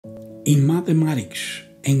In mathematics,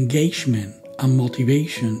 engagement and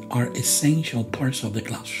motivation are essential parts of the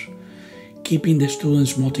class. Keeping the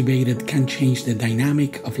students motivated can change the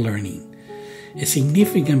dynamic of learning. A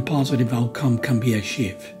significant positive outcome can be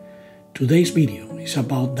achieved. Today's video is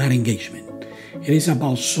about that engagement. It is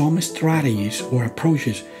about some strategies or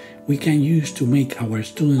approaches we can use to make our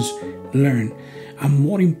students learn and,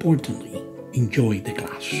 more importantly, enjoy the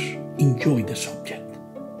class, enjoy the subject.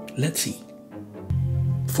 Let's see.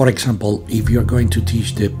 For example, if you're going to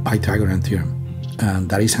teach the Pythagorean Theorem,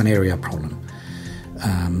 that is an area problem,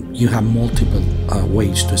 you have multiple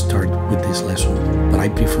ways to start with this lesson, but I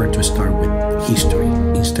prefer to start with history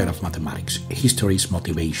instead of mathematics. History is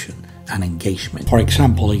motivation and engagement. For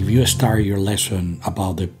example, if you start your lesson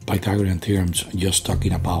about the Pythagorean theorems just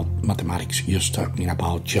talking about mathematics, just talking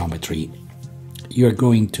about geometry, you're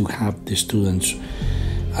going to have the students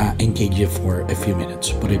engage for a few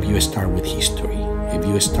minutes. But if you start with history, if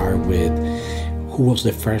you start with who was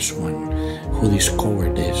the first one who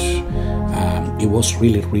discovered this, it was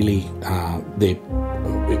really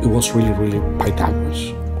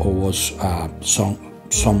Pythagoras, or was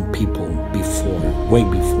some people before, way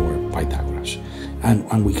before Pythagoras,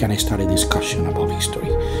 and we can start a discussion about history.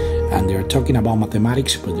 And they're talking about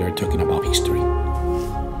mathematics, but they're talking about history.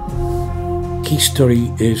 History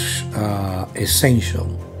is essential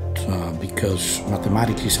because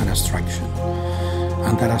mathematics is an abstraction,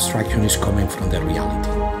 and that abstraction is coming from the reality.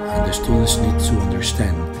 And the students need to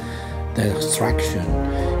understand that abstraction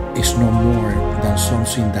is no more than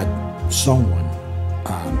something that someone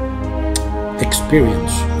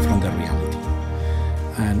experienced from the reality.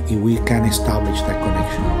 And if we can establish that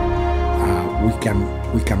connection,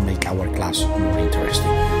 we can make our class more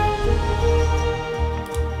interesting.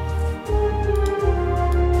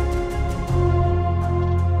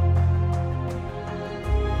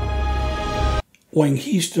 When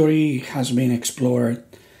history has been explored,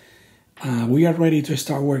 we are ready to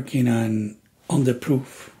start working on the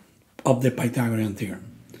proof of the Pythagorean theorem.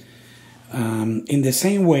 In the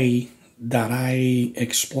same way that I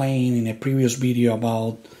explained in a previous video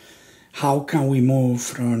about how can we move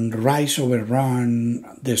from rise over run,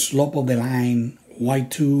 the slope of the line,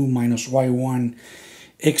 y2 minus y1,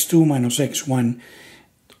 x2 minus x1,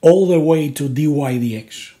 all the way to dy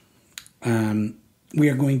dx. We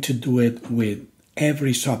are going to do it with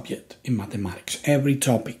every subject in mathematics, every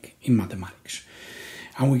topic in mathematics.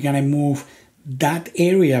 And we're going to move that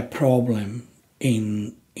area problem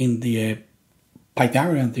in the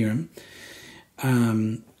Pythagorean theorem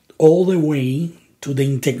all the way to the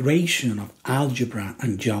integration of algebra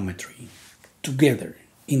and geometry together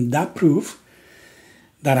in that proof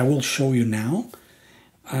that I will show you now,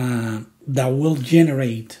 that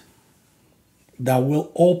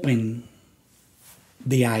will open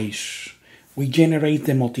the eyes. We generate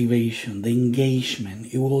the motivation, the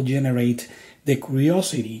engagement. It will generate the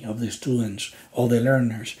curiosity of the students or the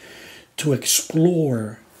learners to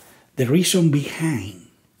explore the reason behind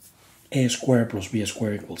a squared plus b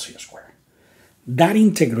squared equals c squared. That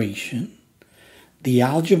integration, the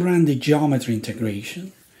algebra and the geometry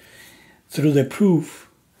integration, through the proof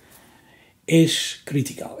is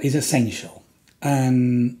critical, is essential.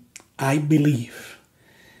 And I believe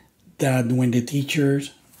that when the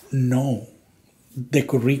teachers know the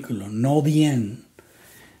curriculum, know the end,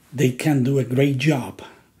 they can do a great job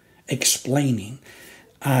explaining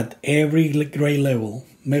at every grade level,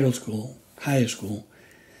 middle school, high school,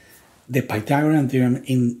 the Pythagorean theorem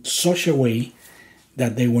in such a way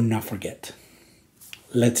that they will not forget.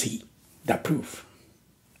 Let's see that proof.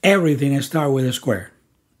 Everything starts with a square.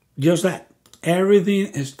 Just that.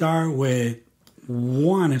 Everything starts with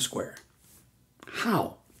one square.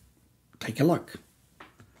 How? Take a look.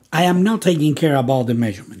 I am not taking care about the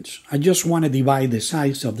measurements. I just want to divide the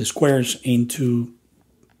size of the squares into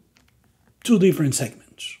two different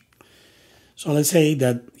segments. So let's say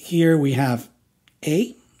that here we have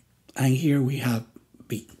A, and here we have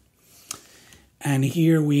B. And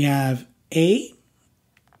here we have A,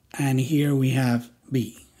 and here we have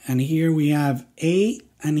B. And here we have A,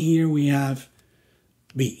 and here we have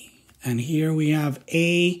B. And here we have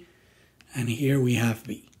A, and here we have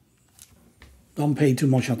B. Don't pay too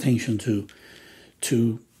much attention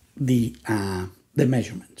to the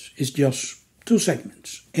measurements. It's just two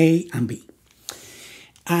segments, A and B.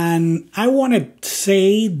 And I want to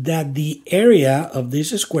say that the area of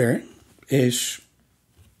this square is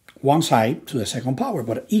one side to the second power,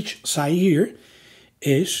 but each side here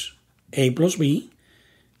is A plus B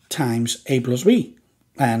times A plus B,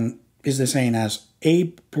 and is the same as A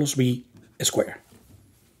plus B squared.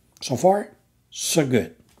 So far, so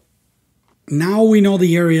good. Now we know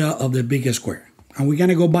the area of the big square. And we're going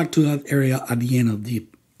to go back to that area at the end of the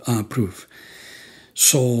proof.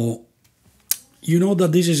 So you know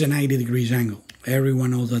that this is a 90 degrees angle.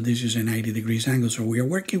 Everyone knows that this is a 90 degrees angle. So we are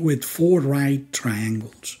working with 4 right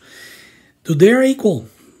triangles. Do they equal?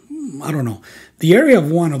 I don't know. The area of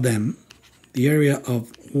one of them, the area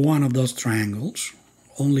of one of those triangles,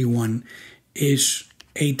 only one, is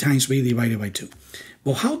 8 times b divided by 2.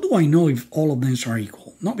 But how do I know if all of them are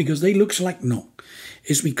equal? No, because they look like no.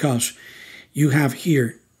 It's because you have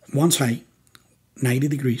here one side, 90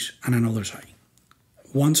 degrees, and another side.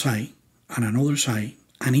 One side and another side,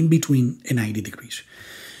 and in between a 90 degrees.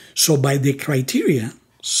 So by the criteria,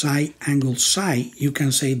 side, angle, side, you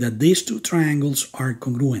can say that these 2 triangles are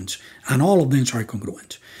congruent, and all of them are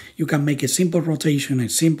congruent. You can make a simple rotation, a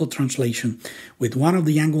simple translation with one of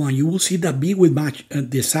the angle, and you will see that B will match,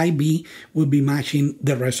 the side B will be matching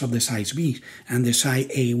the rest of the sides B, and the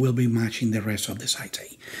side A will be matching the rest of the sides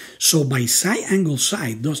A. So by side, angle,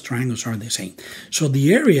 side, those triangles are the same. So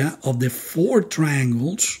the area of the 4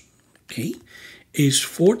 triangles, okay, is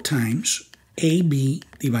 4 times AB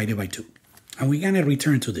divided by 2. And we're going to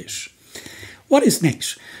return to this. What is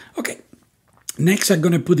next? Okay. Next, I'm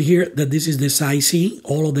going to put here that this is the side C.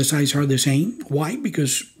 All of the sides are the same. Why?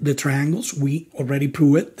 Because the triangles, we already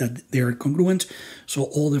proved that they are congruent. So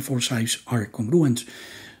all the 4 sides are congruent.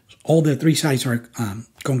 All the 3 sides are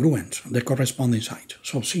congruent, the corresponding sides.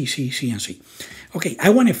 So C, C, C, and C. Okay,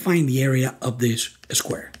 I want to find the area of this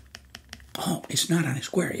square. Oh, it's not a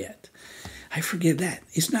square yet. I forget that.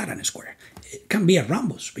 It's not a square. It can be a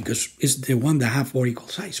rhombus because it's the one that have 4 equal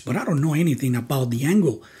sides. But I don't know anything about the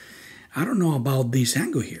angle. I don't know about this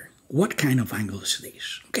angle here. What kind of angle is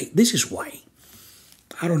this? Okay, this is Y.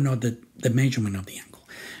 I don't know the measurement of the angle.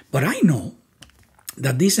 But I know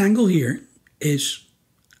that this angle here is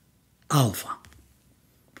alpha,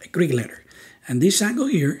 a Greek letter. And this angle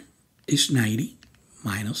here is 90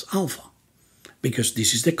 minus alpha, because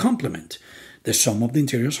this is the complement. The sum of the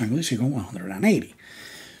interior angles is equal to 180.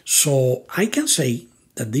 So I can say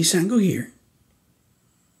that this angle here,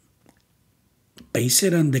 based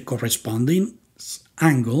on the corresponding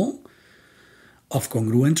angle of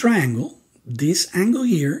congruent triangle, this angle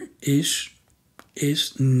here is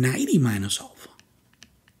 90 minus alpha.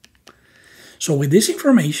 So with this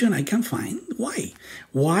information, I can find Y.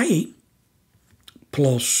 Y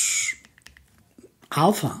plus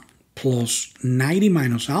alpha plus 90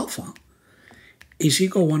 minus alpha is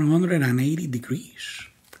equal to 180 degrees.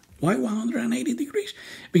 Why 180 degrees?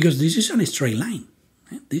 Because this is a straight line.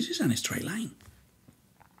 This is a straight line.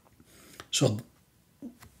 So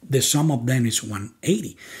the sum of them is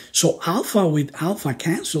 180. So alpha with alpha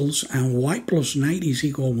cancels, and Y plus 90 is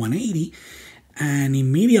equal to 180. And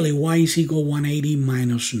immediately Y is equal to 180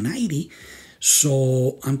 minus 90.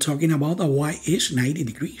 So I'm talking about that Y is 90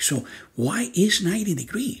 degrees. So Y is 90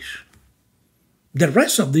 degrees. The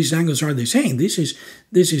rest of these angles are the same. This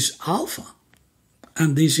is alpha,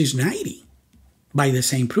 and this is 90 by the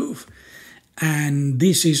same proof. And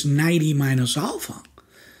this is 90 minus alpha.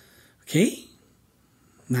 Okay?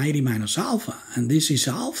 90 minus alpha, and this is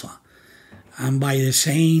alpha. And by the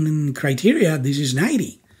same criteria, this is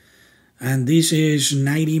 90. And this is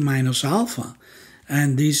 90 minus alpha,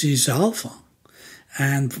 and this is alpha.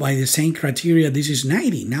 And by the same criteria, this is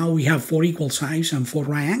 90. Now we have 4 equal sides and 4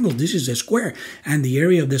 right angles. This is a square, and the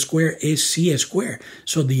area of the square is C square.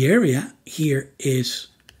 So the area here is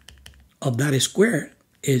of that square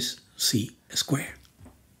is C square.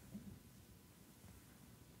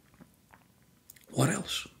 What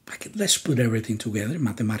else? Let's put everything together.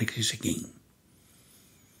 Mathematics is a game.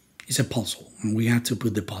 It's a puzzle, and we have to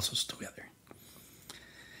put the puzzles together.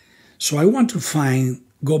 So I want to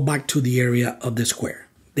go back to the area of the square,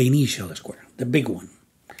 the initial square, the big one.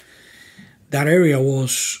 That area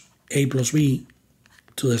was a plus b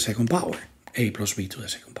to the second power, a plus b to the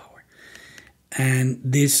second power. And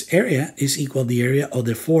this area is equal to the area of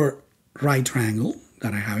the 4 right triangle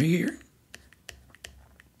that I have here,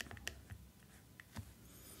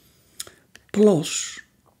 plus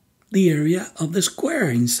the area of the square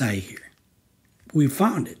inside here. We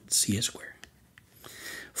found it, C squared.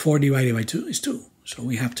 4 divided by 2 is 2. So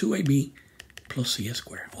we have 2ab plus C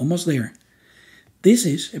squared. Almost there. This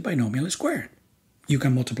is a binomial square. You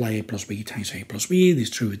can multiply a plus b times a plus b,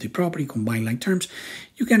 distributive property, combine like terms.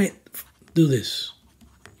 You can do this.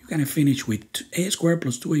 You can finish with a squared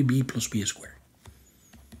plus 2ab plus b squared.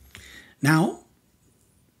 Now,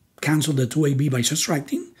 cancel the 2ab by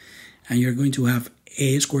subtracting, and you're going to have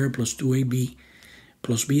a squared plus 2ab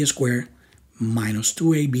plus b squared minus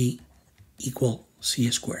 2ab equal C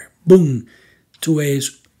squared. Boom!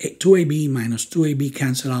 2ab minus 2ab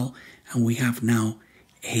cancel out, and we have now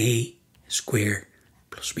a squared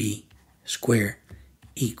plus b squared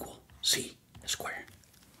equal c squared.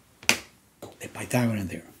 The Pythagorean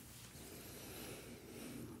Theorem.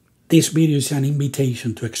 This video is an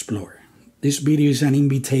invitation to explore. This video is an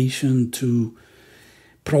invitation to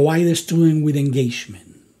provide the student with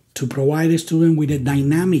engagement, to provide the student with a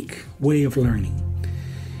dynamic way of learning.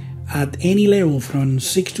 At any level from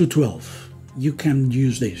 6 to 12, you can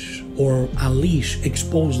use this, or at least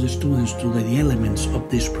expose the students to the elements of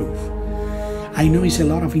this proof. I know it's a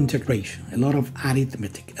lot of integration, a lot of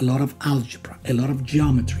arithmetic, a lot of algebra, a lot of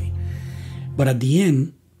geometry, but at the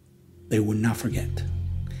end, they will not forget.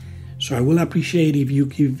 So I will appreciate if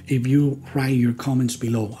you write your comments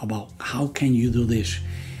below about how can you do this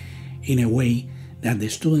in a way that the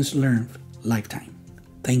students learn lifetime.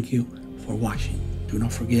 Thank you for watching. Do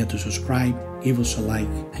not forget to subscribe, give us a like,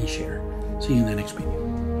 and share. See you in the next video.